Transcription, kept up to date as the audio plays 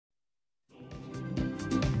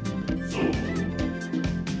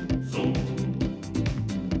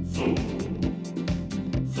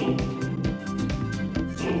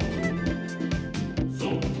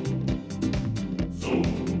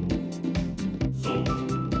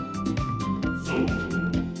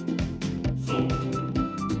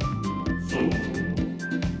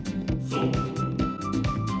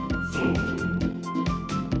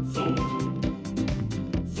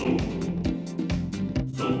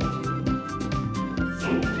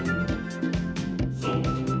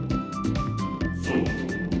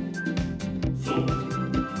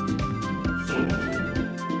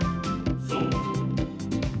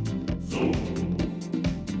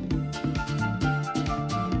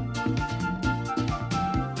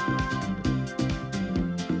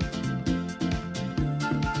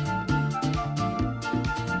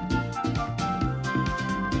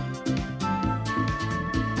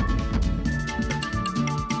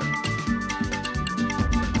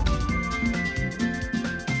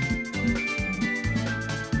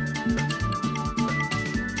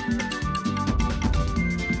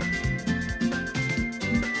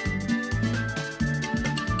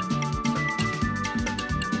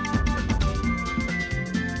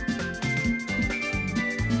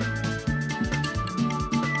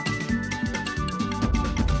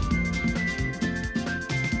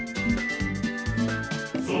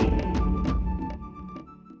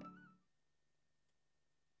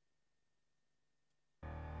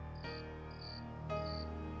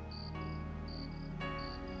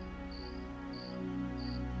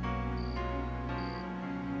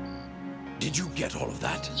Did you get all of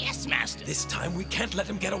that? Yes, Master. This time we can't let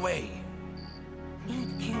him get away.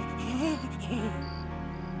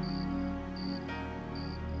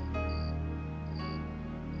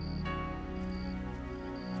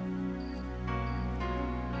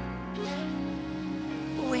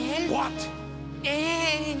 Well? What?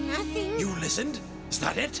 Nothing. You listened? Is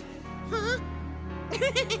that it? Huh?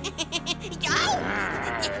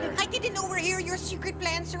 Ow! I didn't overhear your secret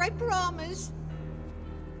plan, sir, I promise.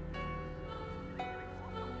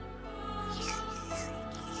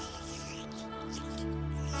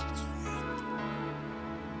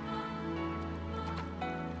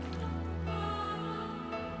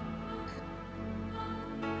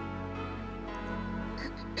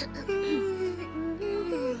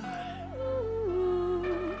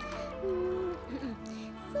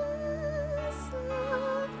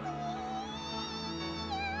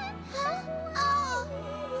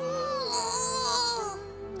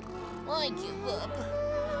 I give up.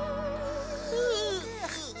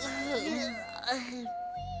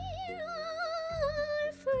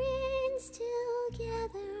 We're friends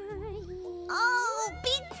together. Oh,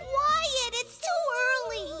 be quiet! It's too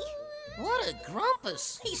early! What a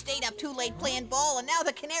grumpus. He stayed up too late playing ball, and now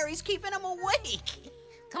the canary's keeping him awake.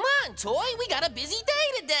 Come on, Toy, we got a busy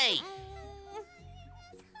day today.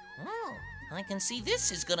 Oh, I can see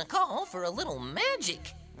this is gonna call for a little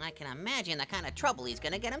magic. I can imagine the kind of trouble he's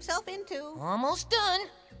gonna get himself into. Almost done.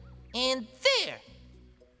 And there.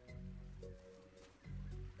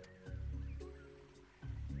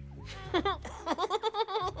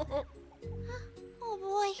 Oh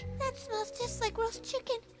boy, that smells just like roast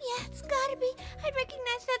chicken. Yeah, it's gotta be. I'd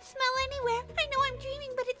recognize that smell anywhere. I know I'm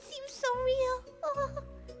dreaming, but it seems so real. Oh.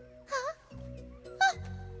 Huh? Oh.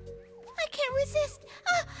 I can't resist.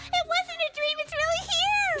 Oh, it wasn't a dream, it's really here!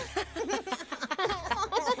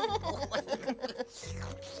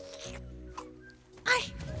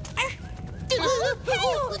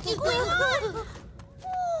 What's going on?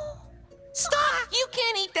 Stop! You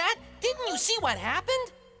can't eat that! Didn't you see what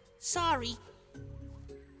happened? Sorry.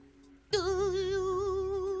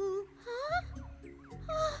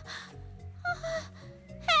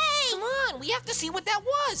 Hey! Come on, we have to see what that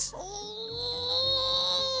was.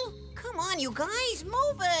 Come on, you guys,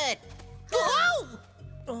 move it! Oh!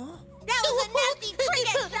 That was a nasty trick!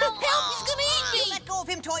 Help, he's gonna eat me! Let go of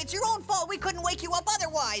him, Toy. It's your own fault. We couldn't wake you up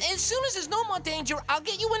otherwise. As soon as there's no more danger, I'll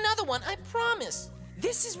get you another one, I promise.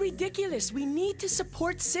 This is ridiculous. We need to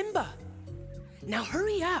support Simba. Now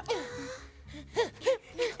hurry up.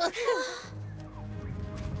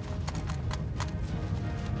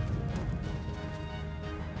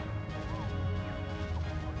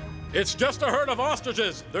 It's just a herd of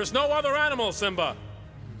ostriches. There's no other animals, Simba.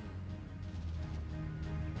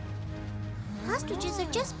 Ostriches are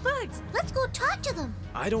just birds. Let's go talk to them.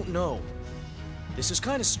 I don't know. This is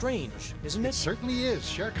kind of strange, isn't It it? certainly is.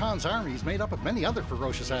 Shere Khan's army is made up of many other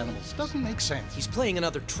ferocious animals. Doesn't make sense. He's playing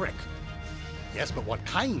another trick. Yes, but what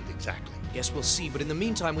kind exactly? Guess we'll see, but in the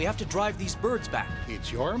meantime, we have to drive these birds back.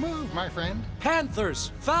 It's your move, my friend.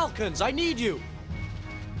 Panthers! Falcons! I need you!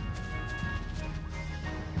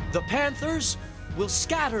 The Panthers will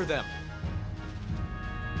scatter them.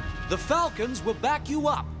 The Falcons will back you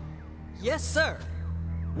up. Yes, sir.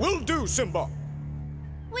 Will do, Simba.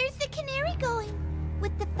 Where's the canary going?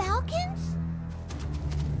 With the falcons?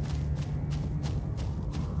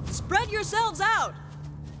 Spread yourselves out.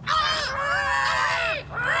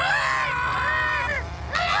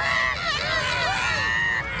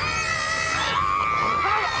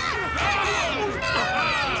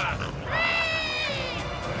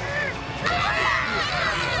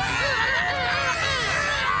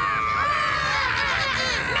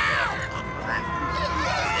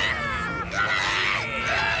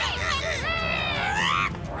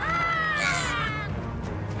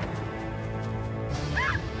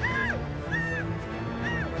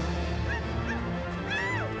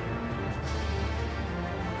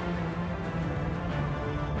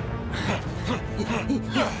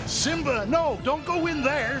 Simba, no, don't go in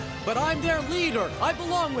there. But I'm their leader. I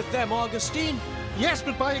belong with them, Augustine. Yes,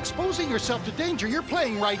 but by exposing yourself to danger, you're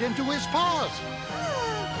playing right into his paws.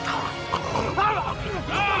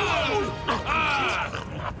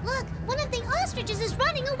 Look, one of the ostriches is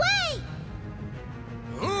running away.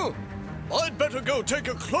 I'd better go take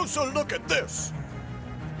a closer look at this.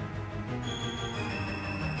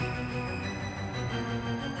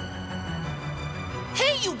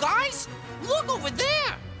 Hey, you guys! Look over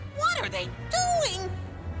there! What are they doing?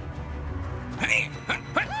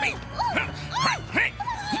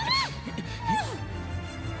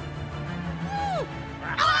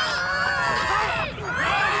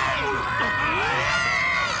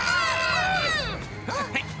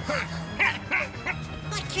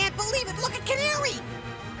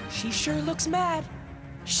 She sure looks mad.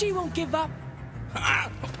 She won't give up.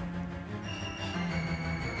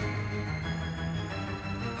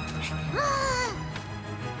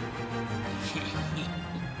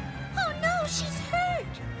 Oh no, she's hurt!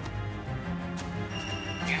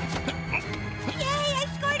 Yay, I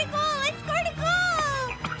scored a goal! I scored a goal!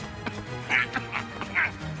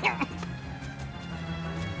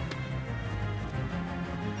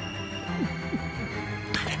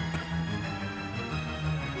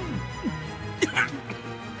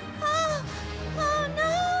 Oh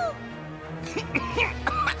no!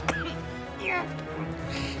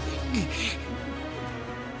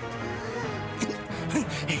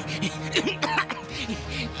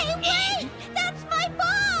 Hey, wait! That's my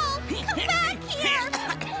ball! Come back here!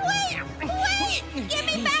 Wait! Wait! Give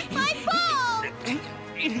me back my ball!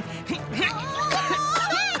 Oh,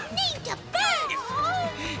 I need to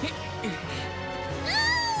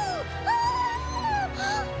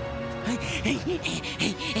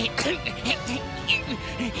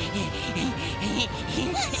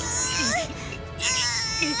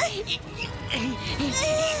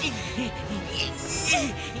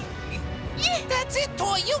That's it,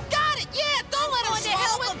 Toy. You got it. Yeah, don't let him Going to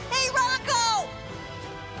help swallow him. Hey, Rocco!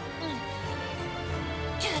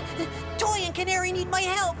 Toy and Canary need my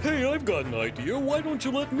help. Hey, I've got an idea. Why don't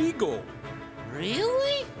you let me go? it.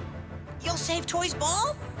 Really? You'll save Toy's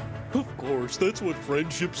ball? Of course, that's what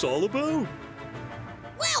friendship's all about.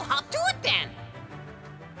 Well, hop to it then.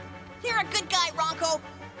 You're a good guy, Rocco.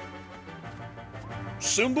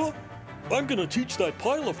 Simba, I'm gonna teach that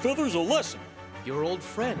pile of feathers a lesson. Your old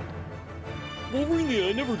friend. Well, really,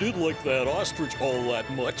 I never did like that ostrich all that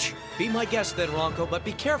much. Be my guest then, Ronco, but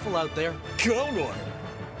be careful out there. Count on it.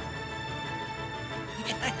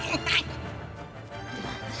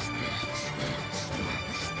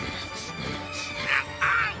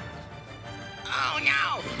 Oh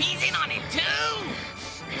no, he's in on it too.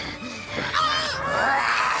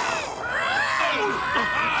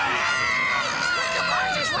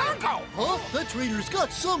 Huh? That traitor's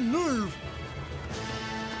got some nerve.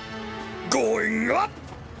 Going up.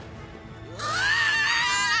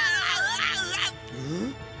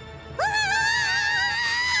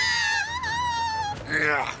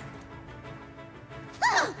 Yeah.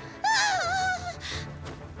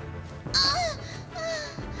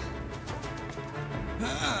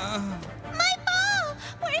 My ball!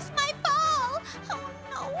 Where's my ball? Oh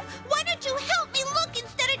no! Why don't you help me look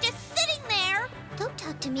instead of just sitting there? Don't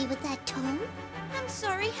talk to me with that tone. I'm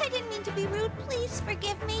sorry, I didn't mean to be rude. Please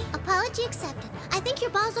forgive me. Apology accepted. I think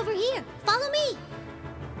your ball's over here. Follow me.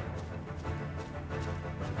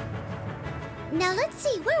 Now let's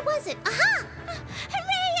see, where was it? Aha!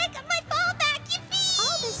 Hooray! I got my ball back, yippee!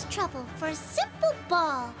 All this trouble for a simple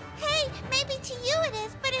ball. Hey, maybe to you it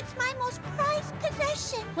is, but it's my most prized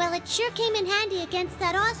possession. Well, it sure came in handy against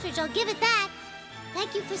that ostrich, I'll give it that.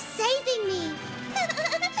 Thank you for saving me.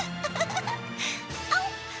 Oh.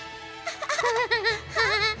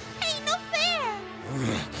 Ain't no fair.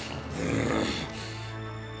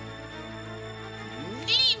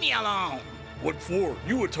 Leave me alone. What for?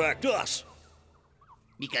 You attacked us.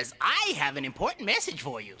 Because I have an important message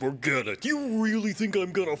for you. Forget it. You really think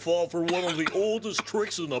I'm gonna fall for one of the oldest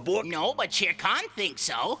tricks in the book? No, but Shere Khan thinks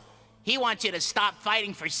so. He wants you to stop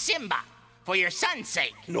fighting for Simba, for your son's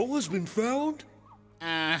sake. Noah's been found?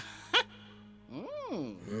 I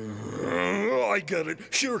get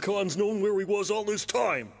it. Shere Khan's known where he was all this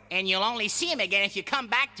time. And you'll only see him again if you come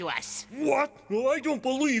back to us. What? I don't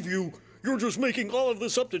believe you. You're just making all of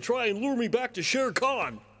this up to try and lure me back to Shere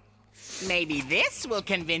Khan. Maybe this will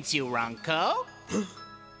convince you, Ronco.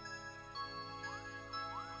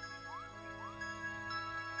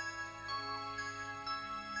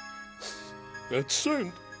 That's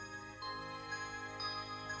sent.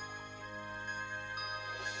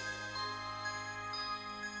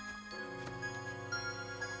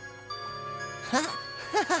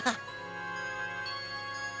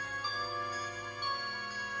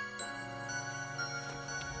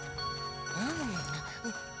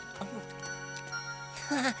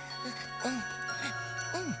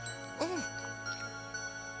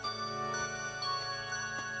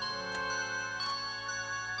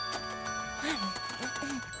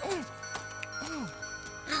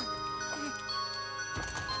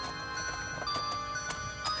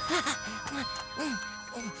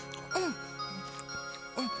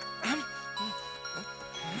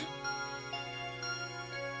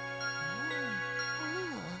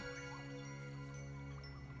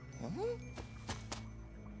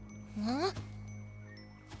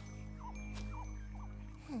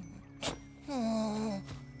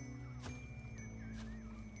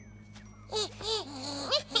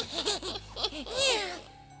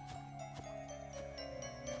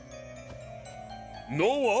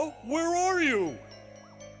 Noah, where are you?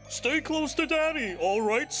 Stay close to Daddy, all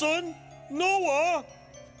right, son? Noah!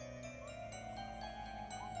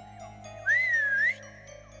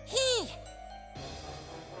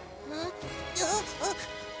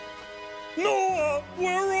 Noah,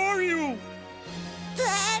 where are you?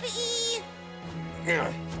 Daddy!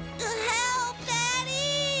 Help,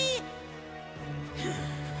 Daddy!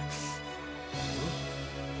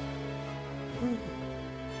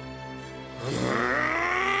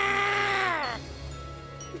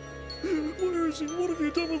 Where is he? What have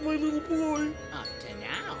you done with my little boy? Up to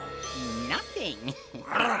now, nothing.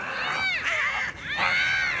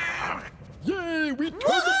 Yay! We turned them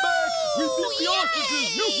back! We beat the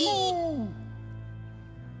ostriches! Yoo-hoo!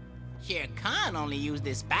 Shere Khan only used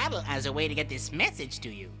this battle as a way to get this message to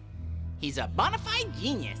you. He's a bona fide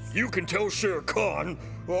genius. You can tell Shere Khan.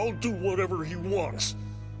 I'll do whatever he wants.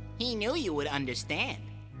 He knew you would understand.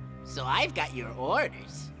 So I've got your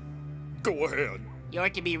orders. Go ahead. You're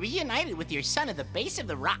to be reunited with your son at the base of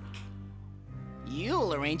the rock.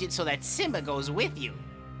 You'll arrange it so that Simba goes with you.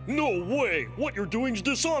 No way! What you're doing's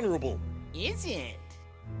dishonorable. Is it?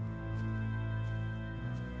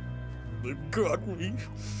 They've got me.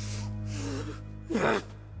 Daddy!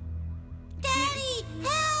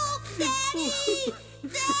 Help! Daddy!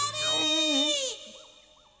 Daddy!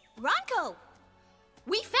 Ronco!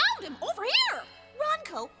 We found him over here!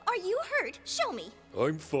 Ronco, are you hurt? Show me.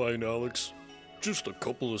 I'm fine, Alex. Just a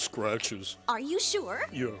couple of scratches. Are you sure?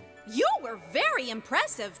 Yeah. You were very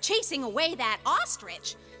impressive chasing away that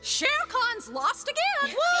ostrich. Shere Khan's lost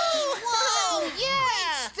again. Whoa!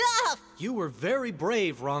 Yeah! Great stuff! You were very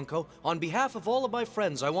brave, Ronco. On behalf of all of my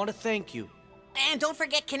friends, I want to thank you. And don't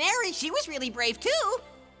forget Canary, she was really brave too.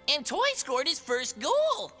 And Toy scored his first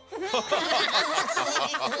goal. I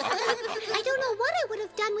don't know what I would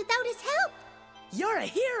have done without his help. You're a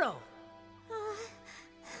hero.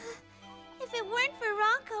 If it weren't for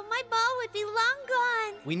Ronco, my ball would be long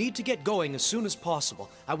gone. We need to get going as soon as possible.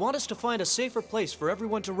 I want us to find a safer place for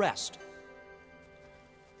everyone to rest.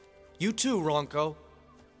 You too, Ronco.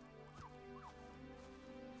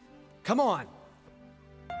 Come on.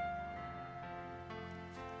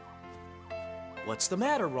 What's the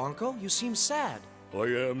matter, Ronco? You seem sad. I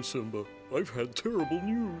am, Simba. I've had terrible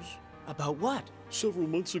news. About what? Several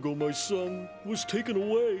months ago, my son was taken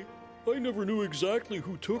away. I never knew exactly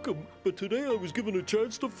who took him, but today I was given a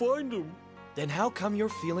chance to find him. Then how come you're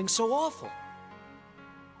feeling so awful?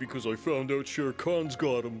 Because I found out Shere Khan's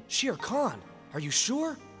got him. Shere Khan? Are you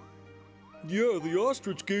sure? Yeah, the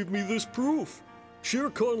ostrich gave me this proof. Shere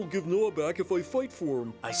Khan will give Noah back if I fight for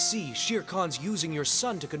him. I see. Shere Khan's using your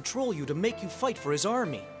son to control you to make you fight for his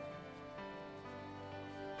army.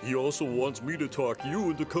 He also wants me to talk you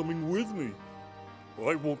into coming with me.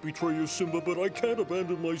 I won't betray you, Simba, but I can't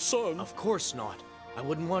abandon my son. Of course not. I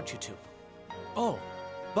wouldn't want you to. Oh,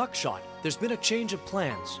 Buckshot, there's been a change of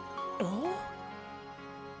plans. Oh?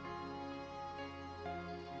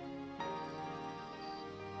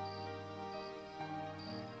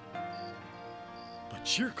 But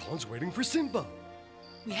Shere Khan's waiting for Simba.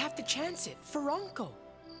 We have to chance it for Ronco.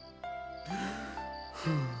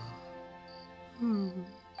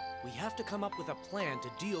 We have to come up with a plan to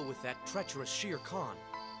deal with that treacherous Shere Khan.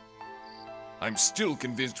 I'm still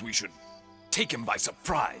convinced we should take him by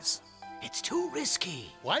surprise. It's too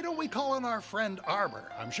risky. Why don't we call on our friend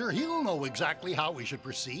Arbor? I'm sure he'll know exactly how we should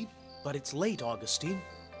proceed. But it's late, Augustine.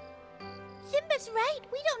 Simba's right.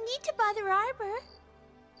 We don't need to bother Arbor.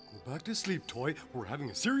 Go back to sleep, Toy. We're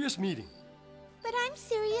having a serious meeting. But I'm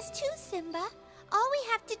serious too, Simba. All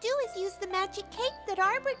we have to do is use the magic cape that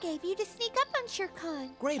Arbor gave you to sneak up on Shere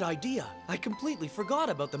Khan. Great idea. I completely forgot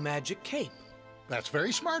about the magic cape. That's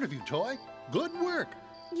very smart of you, Toy. Good work.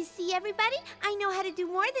 You see, everybody? I know how to do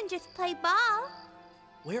more than just play ball.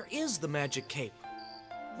 Where is the magic cape?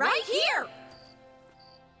 Right here.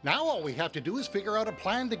 Now all we have to do is figure out a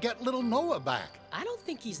plan to get little Noah back. I don't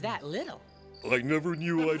think he's that little. I never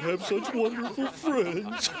knew I'd have such wonderful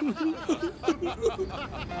friends.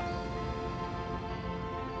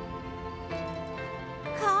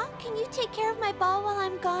 Ka, can you take care of my ball while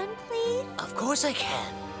I'm gone, please? Of course I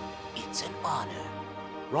can. It's an honor.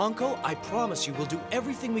 Ronco, I promise you we'll do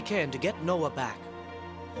everything we can to get Noah back.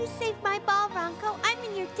 You saved my ball, Ronco. I'm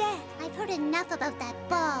in your debt. I've heard enough about that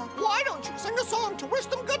ball. Why don't you sing a song to wish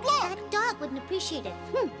them good luck? That dog wouldn't appreciate it.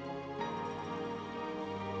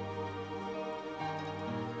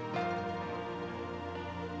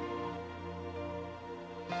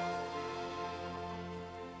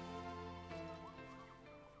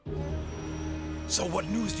 So what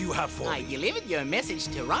news do you have for I me? delivered your message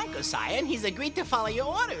to Ronco, sire, and he's agreed to follow your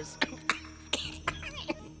orders.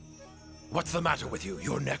 What's the matter with you?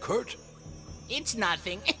 Your neck hurt? It's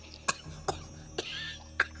nothing.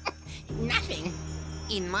 Nothing.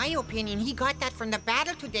 In my opinion, he got that from the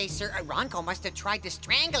battle today, sir. Ronco must have tried to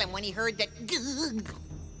strangle him when he heard that.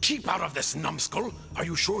 Keep out of this, numbskull. Are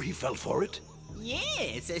you sure he fell for it?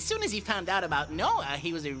 Yes, as soon as he found out about Noah,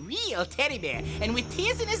 he was a real teddy bear. And with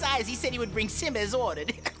tears in his eyes, he said he would bring Simba as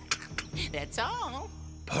ordered. That's all.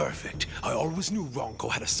 Perfect. I always knew Ronco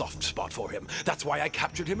had a soft spot for him. That's why I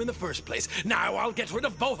captured him in the first place. Now I'll get rid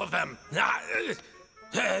of both of them.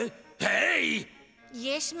 Hey!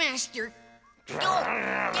 Yes, master. All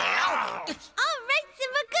right,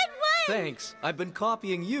 Simba, good one! Thanks. I've been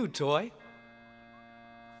copying you, Toy.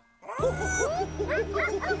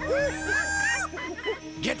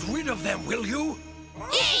 Get rid of them, will you?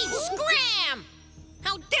 Hey, Scram!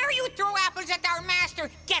 How dare you throw apples at our master?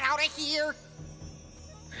 Get out of here!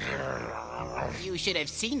 You should have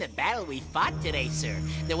seen the battle we fought today, sir.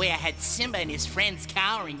 The way I had Simba and his friends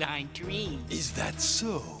cowering behind trees. Is that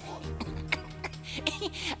so?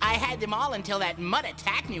 I had them all until that mutt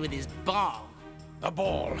attacked me with his ball. A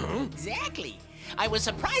ball, huh? Exactly. I was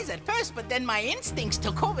surprised at first, but then my instincts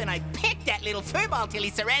took over and I picked that little furball till he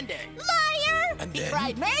surrendered. Liar! And He then?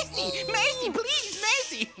 cried, "Mercy! Mercy, please,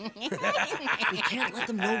 mercy!" We can't let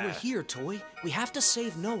them know we're here, Toy. We have to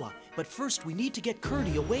save Noah, but first we need to get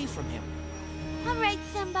Curdy away from him. All right,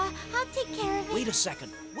 Simba, I'll take care of it. Wait a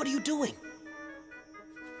second. What are you doing?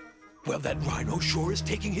 Well, that rhino sure is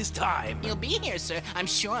taking his time. He'll be here, sir. I'm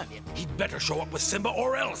sure of it. He'd better show up with Simba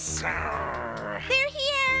or else. They're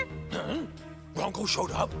here! Huh? Ronco showed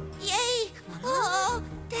up? Yay! Oh,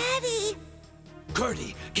 Daddy!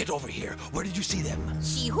 Curdy, get over here. Where did you see them?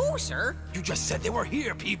 See who, sir? You just said they were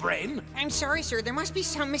here, pea-brain. I'm sorry, sir. There must be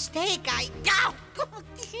some mistake. Ow!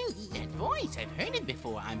 That voice, I've heard it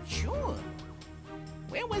before, I'm sure.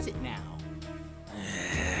 Where was it now?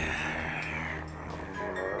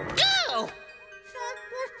 Ow!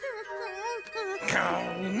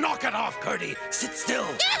 Knock it off, Curdy. Sit still.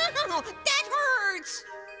 Ow! That hurts!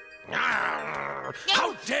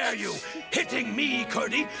 How dare you! Hitting me,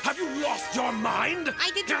 Curdy! Have you lost your mind?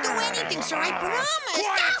 I didn't do anything, sir. I promise.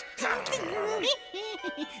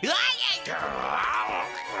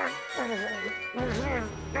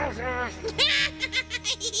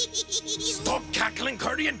 Stop cackling,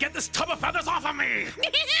 Curdy, and get this tub of feathers off of me!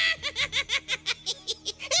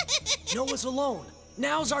 Noah's alone.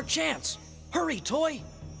 Now's our chance. Hurry, Toy.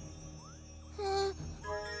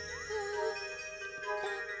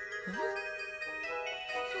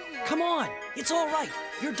 Come on. It's all right.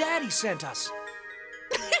 Your daddy sent us.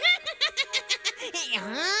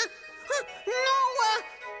 Huh? Noah!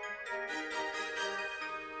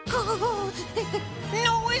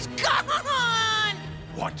 Noah's gone!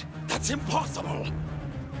 What? That's impossible!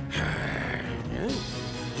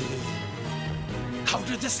 How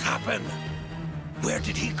did this happen? Where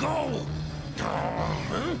did he go?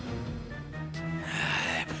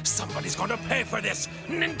 Somebody's gonna pay for this!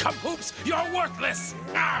 Nincompoops, you're worthless!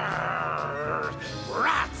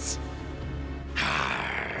 Rats!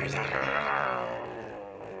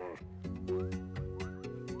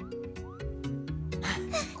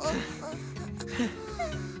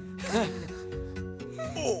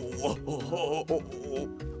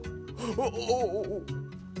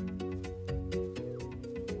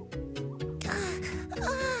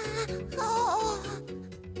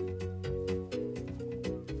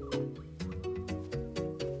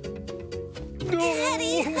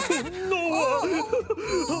 Daddy! Noah!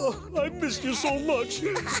 Oh, I missed you so much.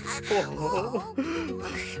 Oh.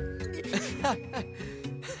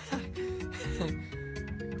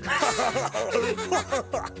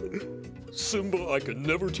 Simba, I can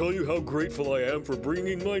never tell you how grateful I am for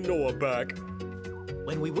bringing my Noah back.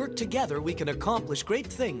 When we work together, we can accomplish great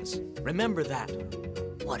things. Remember that.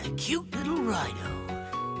 What a cute little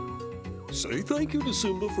rhino. Say thank you to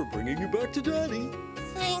Simba for bringing you back to Daddy.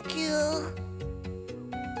 Thank you.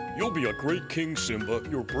 You'll be a great king, Simba.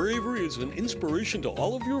 Your bravery is an inspiration to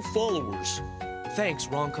all of your followers. Thanks,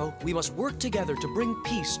 Ronco. We must work together to bring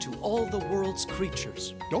peace to all the world's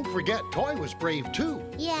creatures. Don't forget, Toy was brave too.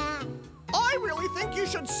 Yeah. I really think you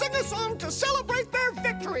should sing a song to celebrate their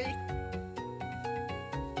victory.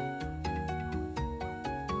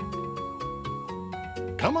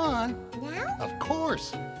 Come on. Now? Of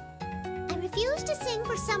course. I refuse to sing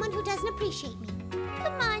for someone who doesn't appreciate me.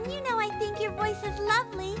 Come on, you know I think your voice is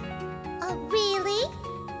lovely. Oh, really?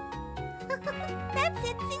 That's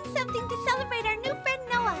it. Sing something to celebrate our new friend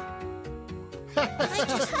Noah. I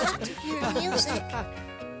just love to hear music.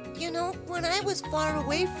 You know, when I was far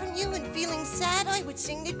away from you and feeling sad, I would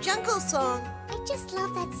sing the jungle song. I just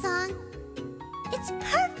love that song. It's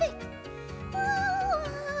perfect.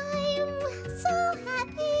 I'm so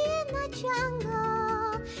happy in the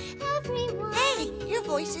jungle. Everyone. Hey, your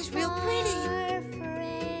voice is real pretty. Our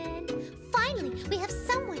friend. Finally, we have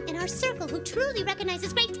someone in our circle who truly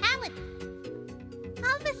recognizes great talent.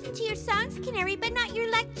 I'll listen to your songs, Canary, but not your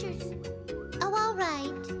lectures. Oh, all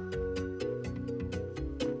right.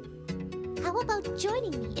 How about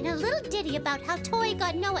joining me in a little ditty about how Toy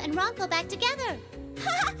got Noah and Ronco back together?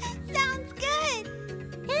 Sounds good!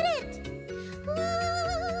 Hit it! I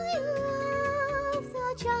love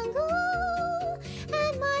the jungle,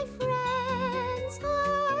 and my friends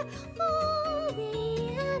are all the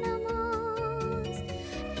animals.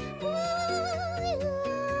 I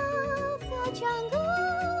love the jungle,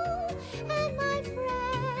 and my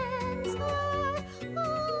friends are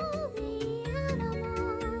all the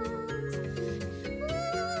animals.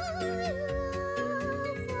 I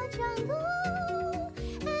love the jungle,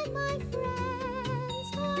 and my friends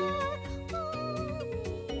are all the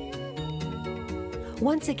animals.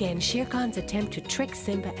 Once again, Shere Khan's attempt to trick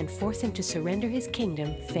Simba and force him to surrender his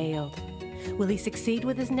kingdom failed. Will he succeed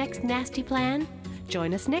with his next nasty plan?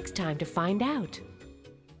 Join us next time to find out.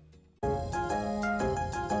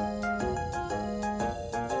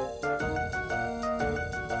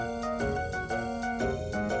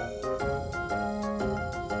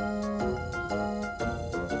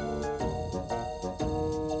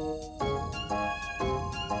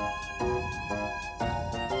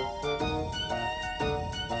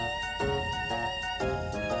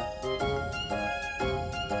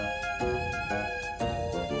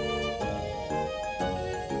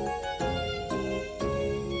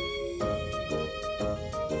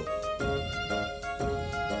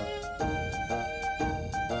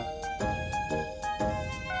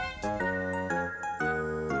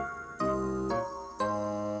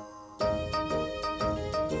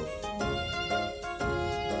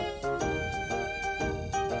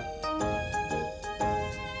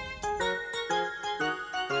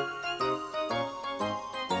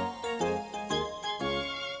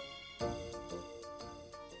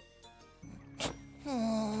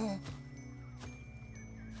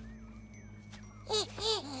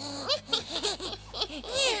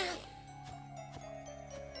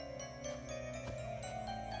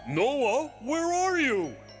 Noah, where are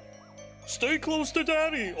you? Stay close to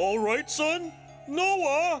Daddy, all right, son?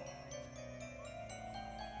 Noah!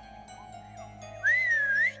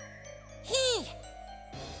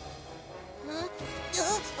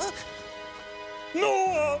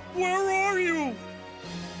 Noah, where are you?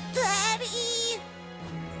 Daddy!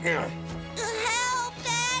 Help,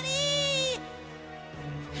 Daddy!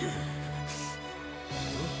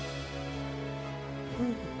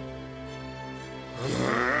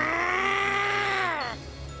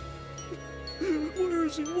 Where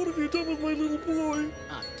is he? What have you done with my little boy?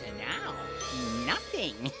 Up to now,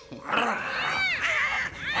 nothing.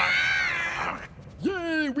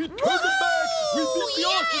 Yay, we turned them back! We beat the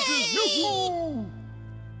ostriches! Yoo-hoo!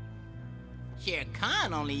 Shere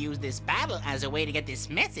Khan only used this battle as a way to get this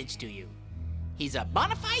message to you. He's a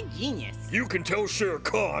bona fide genius. You can tell Shere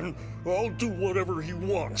Khan. I'll do whatever he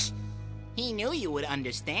wants. He knew you would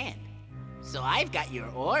understand. So I've got your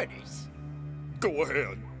orders. Go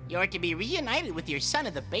ahead. You're to be reunited with your son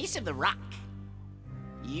at the base of the rock.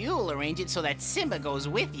 You'll arrange it so that Simba goes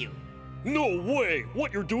with you. No way!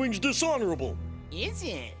 What you're doing's dishonorable. Is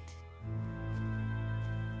it?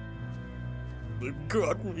 They've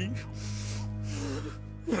got me.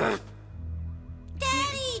 Daddy!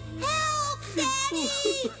 Help! Daddy!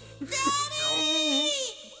 Daddy!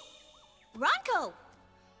 Ronco!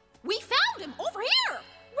 We found him over here!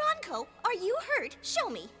 Ronco, are you hurt? Show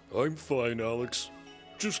me. I'm fine, Alex.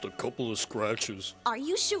 Just a couple of scratches. Are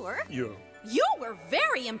you sure? Yeah. You were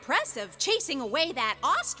very impressive chasing away that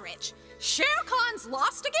ostrich. Shere Khan's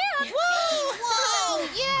lost again. Whoa!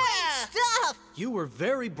 Yeah! Great stuff! You were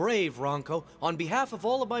very brave, Ronco. On behalf of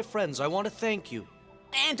all of my friends, I want to thank you.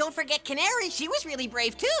 And don't forget Canary, she was really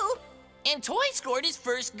brave too. And Toy scored his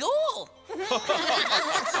first goal. I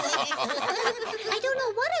don't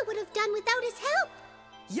know what I would have done without his help.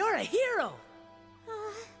 You're a hero.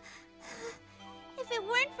 If it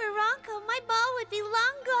weren't for Ronco, my ball would be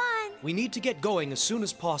long gone. We need to get going as soon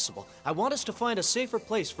as possible. I want us to find a safer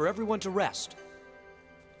place for everyone to rest.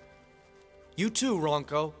 You too,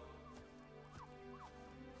 Ronco.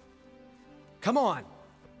 Come on.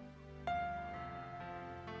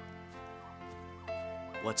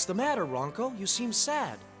 What's the matter, Ronco? You seem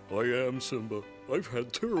sad. I am, Simba. I've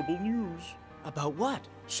had terrible news. About what?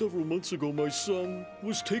 Several months ago, my son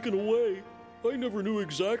was taken away. I never knew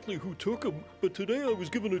exactly who took him, but today I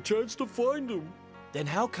was given a chance to find him. Then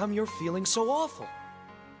how come you're feeling so awful?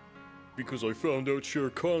 Because I found out Shere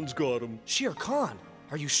Khan's got him. Shere Khan?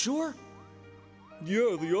 Are you sure?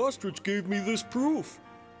 Yeah, the ostrich gave me this proof.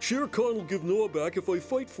 Shere Khan will give Noah back if I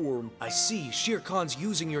fight for him. I see. Shere Khan's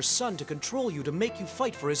using your son to control you to make you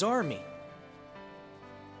fight for his army.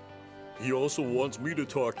 He also wants me to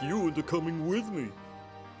talk you into coming with me.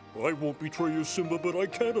 I won't betray you, Simba, but I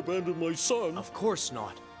can't abandon my son. Of course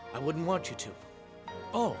not. I wouldn't want you to.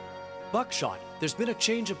 Oh, Buckshot, there's been a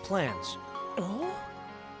change of plans. Oh?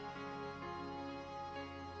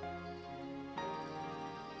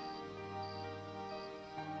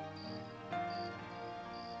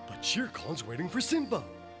 But Shere Khan's waiting for Simba.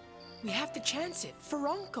 We have to chance it for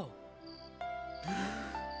Ronco.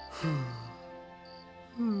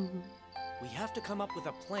 We have to come up with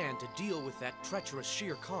a plan to deal with that treacherous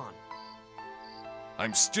Shere Khan.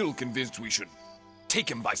 I'm still convinced we should take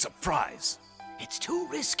him by surprise. It's too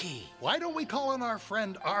risky. Why don't we call in our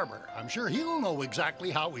friend Arbor? I'm sure he'll know exactly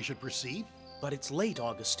how we should proceed. But it's late,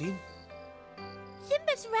 Augustine.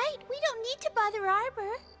 Simba's right. We don't need to bother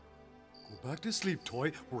Arbor. Go back to sleep,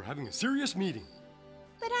 Toy. We're having a serious meeting.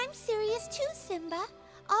 But I'm serious too, Simba.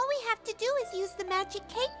 All we have to do is use the magic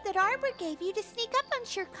cape that Arbor gave you to sneak up on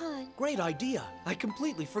Shere Khan. Great idea. I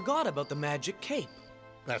completely forgot about the magic cape.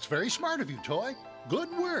 That's very smart of you, Toy. Good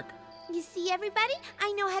work. You see, everybody?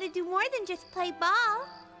 I know how to do more than just play ball.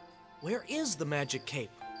 Where is the magic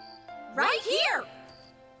cape? Right here!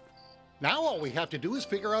 Now all we have to do is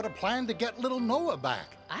figure out a plan to get little Noah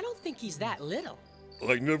back. I don't think he's that little.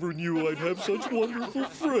 I never knew I'd have such wonderful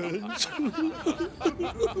friends.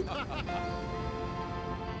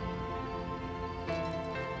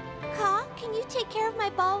 Ka, can you take care of my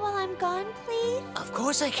ball while I'm gone, please? Of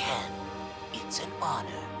course I can. It's an honor.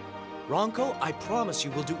 Ronco, I promise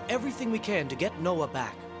you we'll do everything we can to get Noah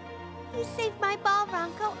back. You saved my ball,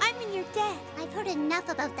 Ronco. I'm in your debt. I've heard enough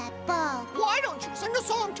about that ball. Why don't you sing a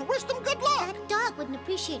song to wish them good luck? That dog wouldn't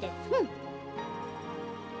appreciate it.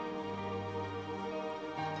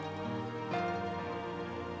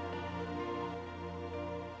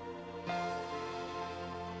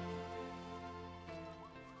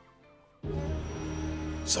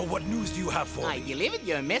 So what news do you have for I me? delivered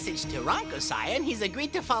your message to Ronco, sire, and he's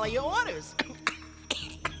agreed to follow your orders.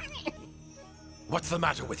 What's the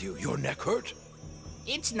matter with you? Your neck hurt?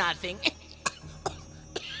 It's nothing.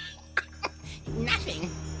 Nothing.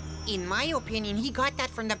 In my opinion, he got that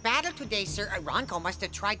from the battle today, sir. Ronco must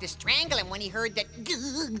have tried to strangle him when he heard that.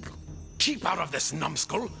 Keep out of this,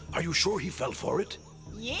 numbskull. Are you sure he fell for it?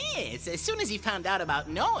 Yes, as soon as he found out about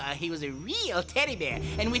Noah, he was a real teddy bear.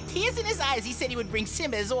 And with tears in his eyes, he said he would bring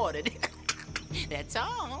Simba as ordered. That's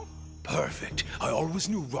all. Perfect. I always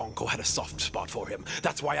knew Ronco had a soft spot for him.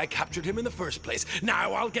 That's why I captured him in the first place.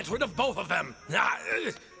 Now I'll get rid of both of them.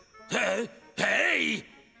 Hey!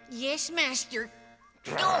 Yes, master.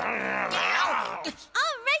 All right,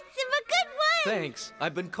 Simba, good one. Thanks.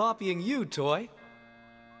 I've been copying you, Toy.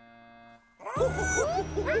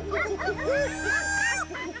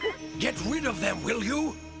 Get rid of them, will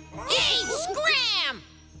you? Hey, Scram!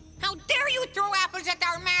 How dare you throw apples at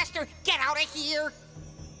our master? Get out of here!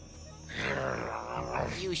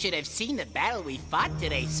 You should have seen the battle we fought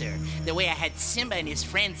today, sir. The way I had Simba and his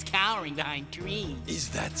friends cowering behind trees. Is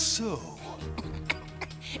that so?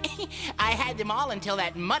 I had them all until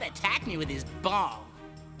that mutt attacked me with his ball.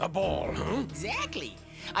 A ball, huh? Exactly.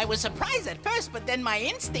 I was surprised at first, but then my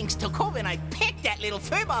instincts took over and I picked that little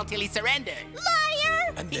furball till he surrendered.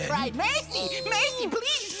 Liar! And He then? cried, "Mercy! Mercy,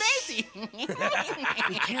 please, mercy!"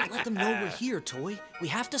 We can't let them know we're here, Toy. We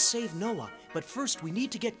have to save Noah. But first, we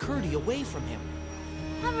need to get Curdy away from him.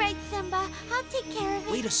 All right, Simba. I'll take care of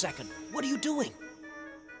it. Wait a second. What are you doing?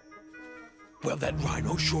 Well, that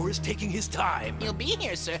rhino sure is taking his time. He'll be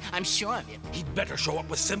here, sir. I'm sure of it. He'd better show up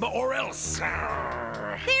with Simba or else.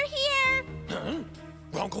 They're here. Huh?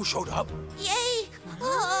 Ronco showed up? Yay!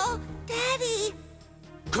 Oh, Daddy.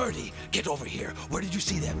 Curdy, get over here. Where did you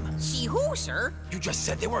see them? See who, sir? You just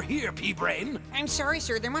said they were here, pea-brain. I'm sorry,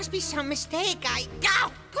 sir. There must be some mistake.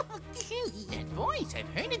 Ow! That voice, I've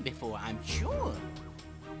heard it before, I'm sure.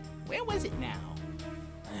 Where was it now?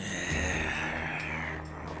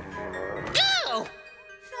 Go!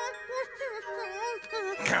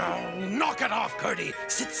 Knock it off, Curdy.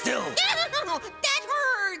 Sit still. That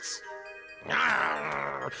hurts!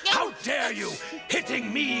 How dare you!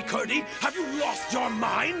 Hitting me, Curdy! Have you lost your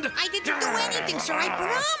mind? I didn't do anything, sir. I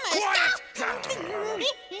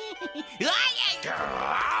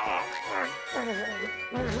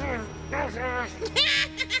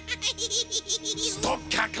Stop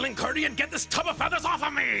cackling, Curdy, and get this tub of feathers off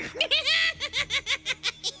of me!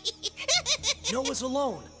 Noah's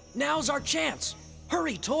alone. Now's our chance.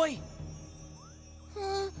 Hurry, Toy.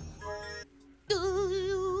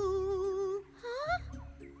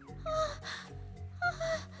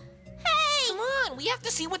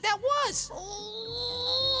 what that was.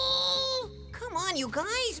 Come on, you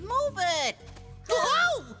guys, move it.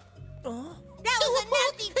 Whoa! That was a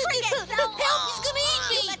nasty trick, Help, he's gonna eat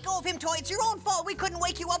me! Let go of him, Toy. It's your own fault. We couldn't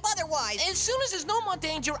wake you up otherwise. As soon as there's no more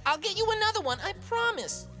danger, I'll get you another one, I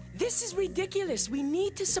promise. This is ridiculous. We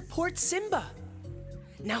need to support Simba.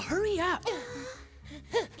 Now hurry up.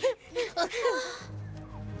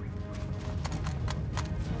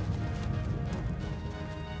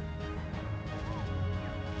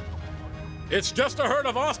 It's just a herd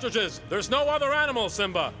of ostriches. There's no other animals,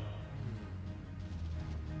 Simba.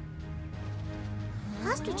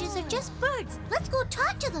 Ostriches are just birds. Let's go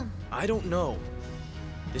talk to them. I don't know.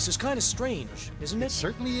 This is kind of strange, isn't it? It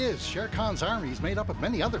certainly is. Shere Khan's army is made up of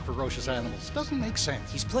many other ferocious animals. Doesn't make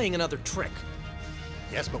sense. He's playing another trick.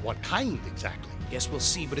 Yes, but what kind exactly? Guess we'll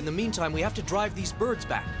see, but in the meantime, we have to drive these birds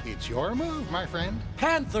back. It's your move, my friend.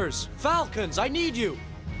 Panthers! Falcons! I need you!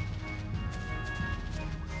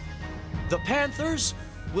 The Panthers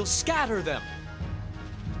will scatter them.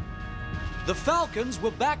 The Falcons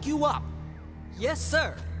will back you up. Yes,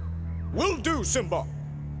 sir. Will do, Simba.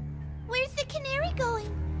 Where's the canary going?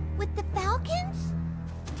 With the falcons?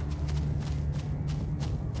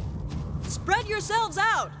 Spread yourselves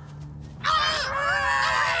out.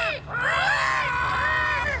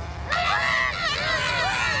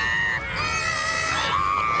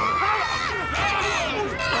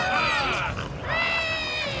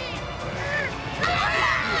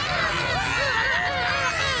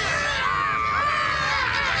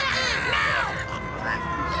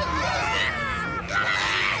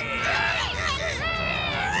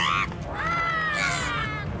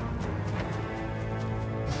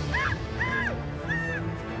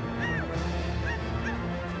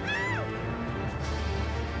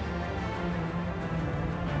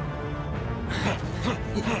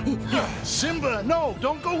 Simba, no,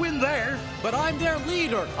 don't go in there. But I'm their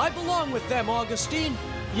leader. I belong with them, Augustine.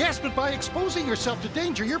 Yes, but by exposing yourself to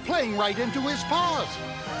danger, you're playing right into his paws.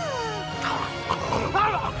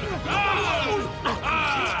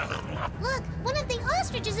 Look, one of the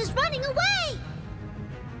ostriches is running away.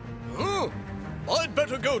 I'd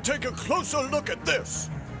better go take a closer look at this.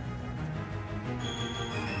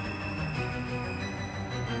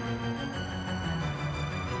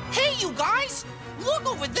 Hey, you guys! Look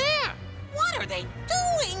over there! What are they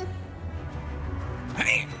doing? I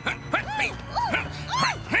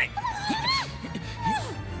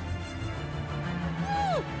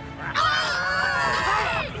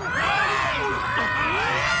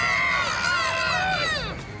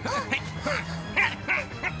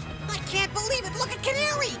can't believe it. Look at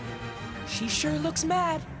Canary. She sure looks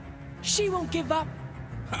mad. She won't give up.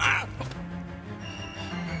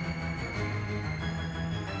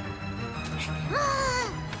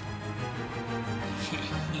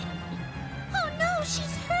 Oh no,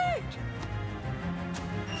 she's hurt.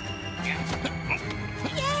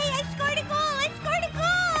 Yay, I scored a goal! I scored a goal!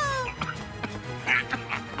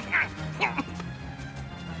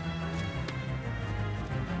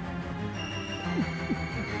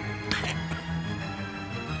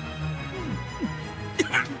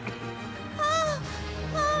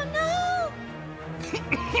 Oh no!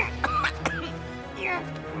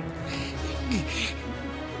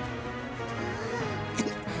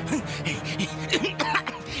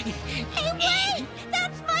 Hey, wait!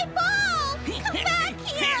 That's my ball! Come back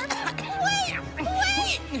here!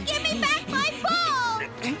 Wait! Give me back my ball!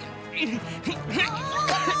 Oh,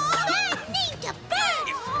 I need to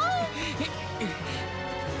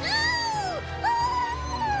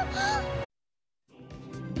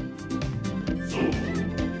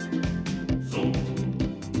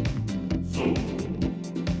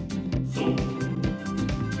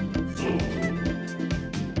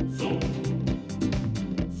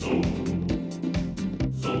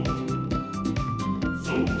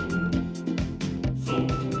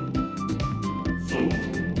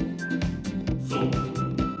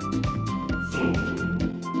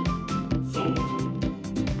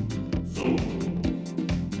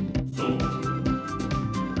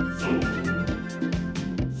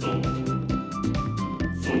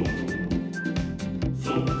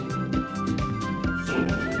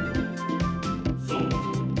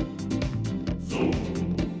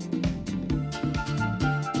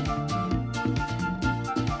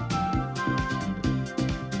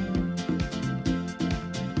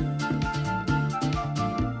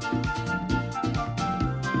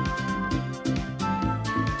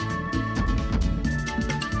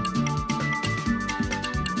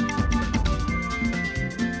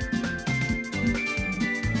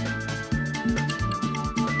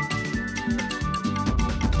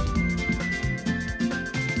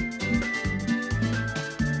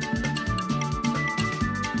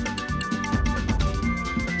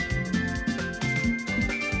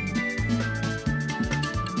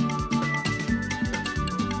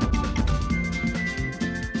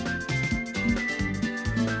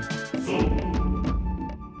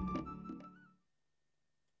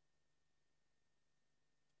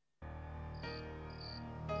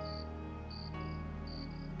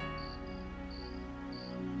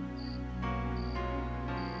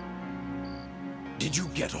Did you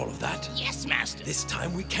get all of that? Yes, Master. This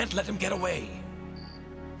time we can't let him get away.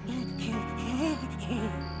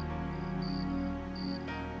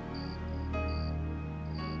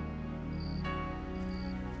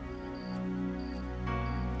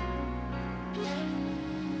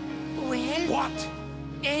 Well? What?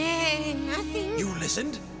 Nothing. You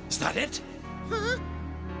listened? Is that it? Huh?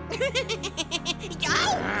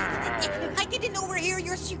 I didn't overhear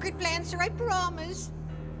your secret plan, sir, I promise.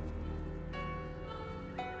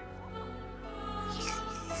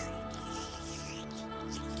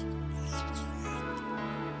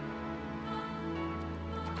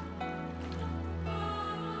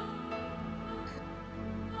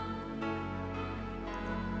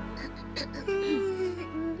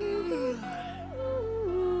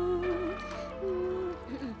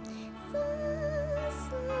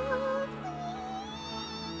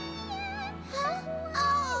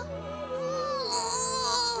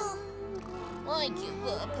 I give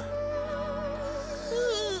up.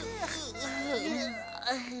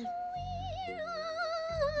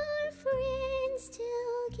 Friends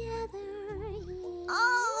together.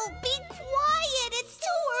 Oh, be quiet! It's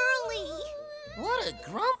too early. What a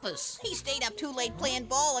grumpus. He stayed up too late playing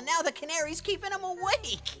ball, and now the canary's keeping him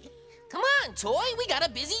awake. Come on, Toy. We got a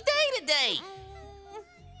busy day today.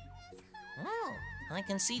 Oh, I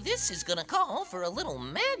can see this is gonna call for a little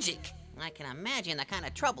magic. I can imagine the kind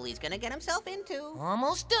of trouble he's gonna get himself into.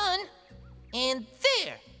 Almost done. And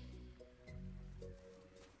there.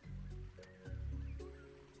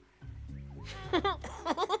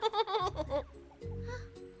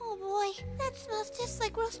 Oh boy, that smells just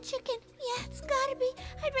like roast chicken. Yeah, it's gotta be.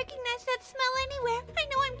 I'd recognize that smell anywhere. I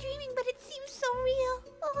know I'm dreaming, but it seems so real.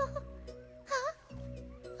 Oh. Huh?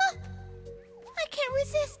 Oh. I can't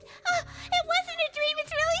resist. Oh, it wasn't a dream,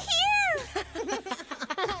 it's really here!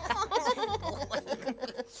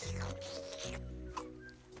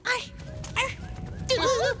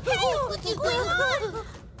 What's going on?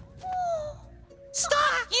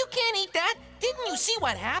 Stop! You can't eat that! Didn't you see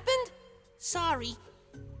what happened? Sorry.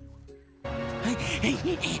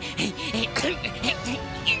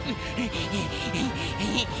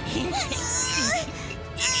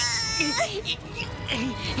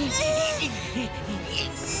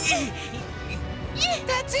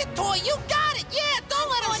 That's it, Toy! You got it! Yeah, don't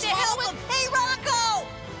let him swallow it! Hey, Rocco!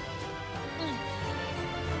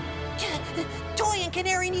 Toy and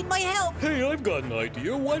Canary need my help. Hey, I've got an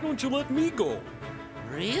idea. Why don't you let me go?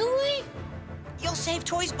 Really? You'll save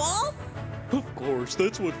Toy's ball? Of course,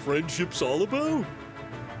 that's what friendship's all about.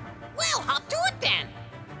 Well, hop to it then.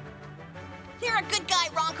 You're a good guy,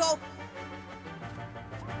 Ronco.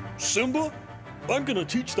 Simba, I'm gonna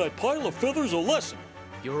teach that pile of feathers a lesson.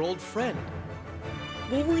 Your old friend.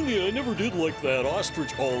 Well, really, I never did like that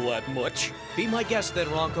ostrich all that much. Be my guest then,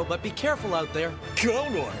 Ronco, but be careful out there. Count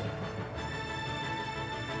on it.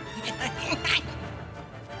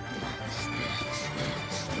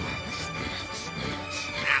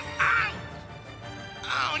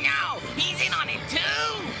 Oh no! He's in on it too!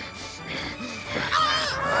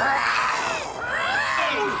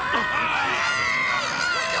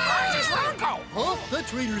 Huh? That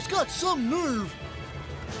traitor's got some nerve.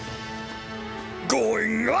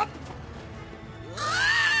 Going up!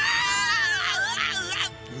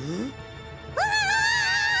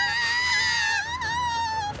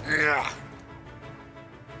 Yeah.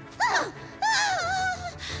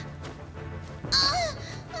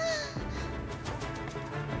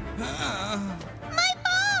 My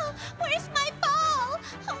ball! Where's my ball?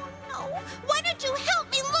 Oh no! Why don't you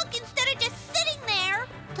help me look instead of just sitting there?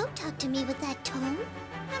 Don't talk to me with that tone.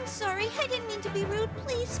 I'm sorry, I didn't mean to be rude.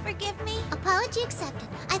 Please forgive me. Apology accepted.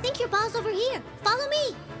 I think your ball's over here. Follow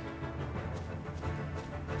me.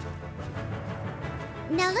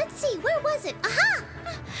 Now let's see, where was it? Aha!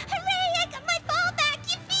 Hooray! I got my ball back,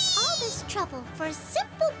 yippee! All this trouble for a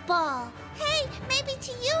simple ball. Hey, maybe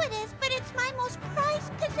to you it is, but it's my most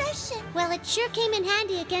prized possession. Well, it sure came in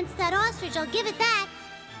handy against that ostrich, I'll give it that.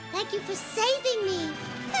 Thank you for saving me.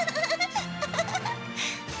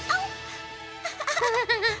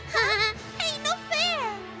 Ain't no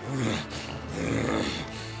fair.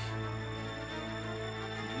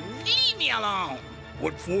 Leave me alone.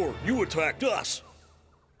 What for? You attacked us.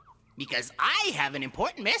 Because I have an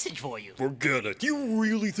important message for you. Forget it. You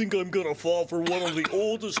really think I'm gonna fall for one of the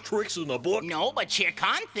oldest tricks in the book? No, but Shere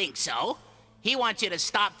Khan thinks so. He wants you to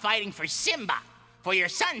stop fighting for Simba, for your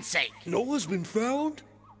son's sake. Noah's been found?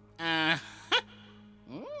 I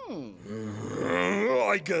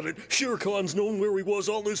get it. Shere Khan's known where he was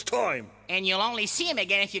all this time. And you'll only see him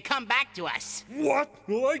again if you come back to us. What?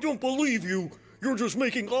 I don't believe you. You're just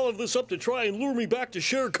making all of this up to try and lure me back to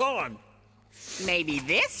Shere Khan. Maybe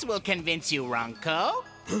this will convince you, Ronco.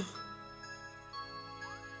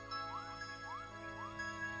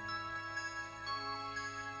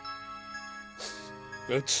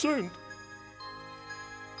 That's sent.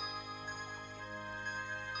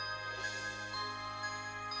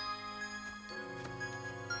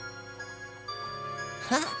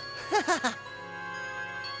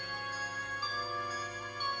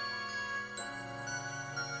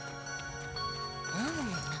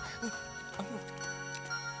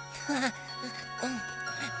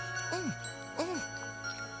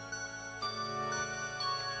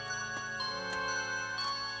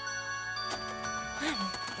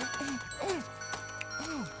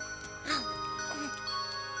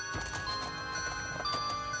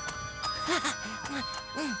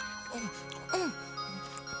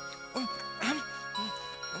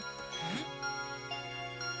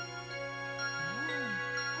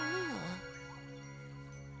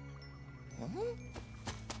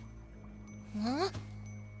 Huh?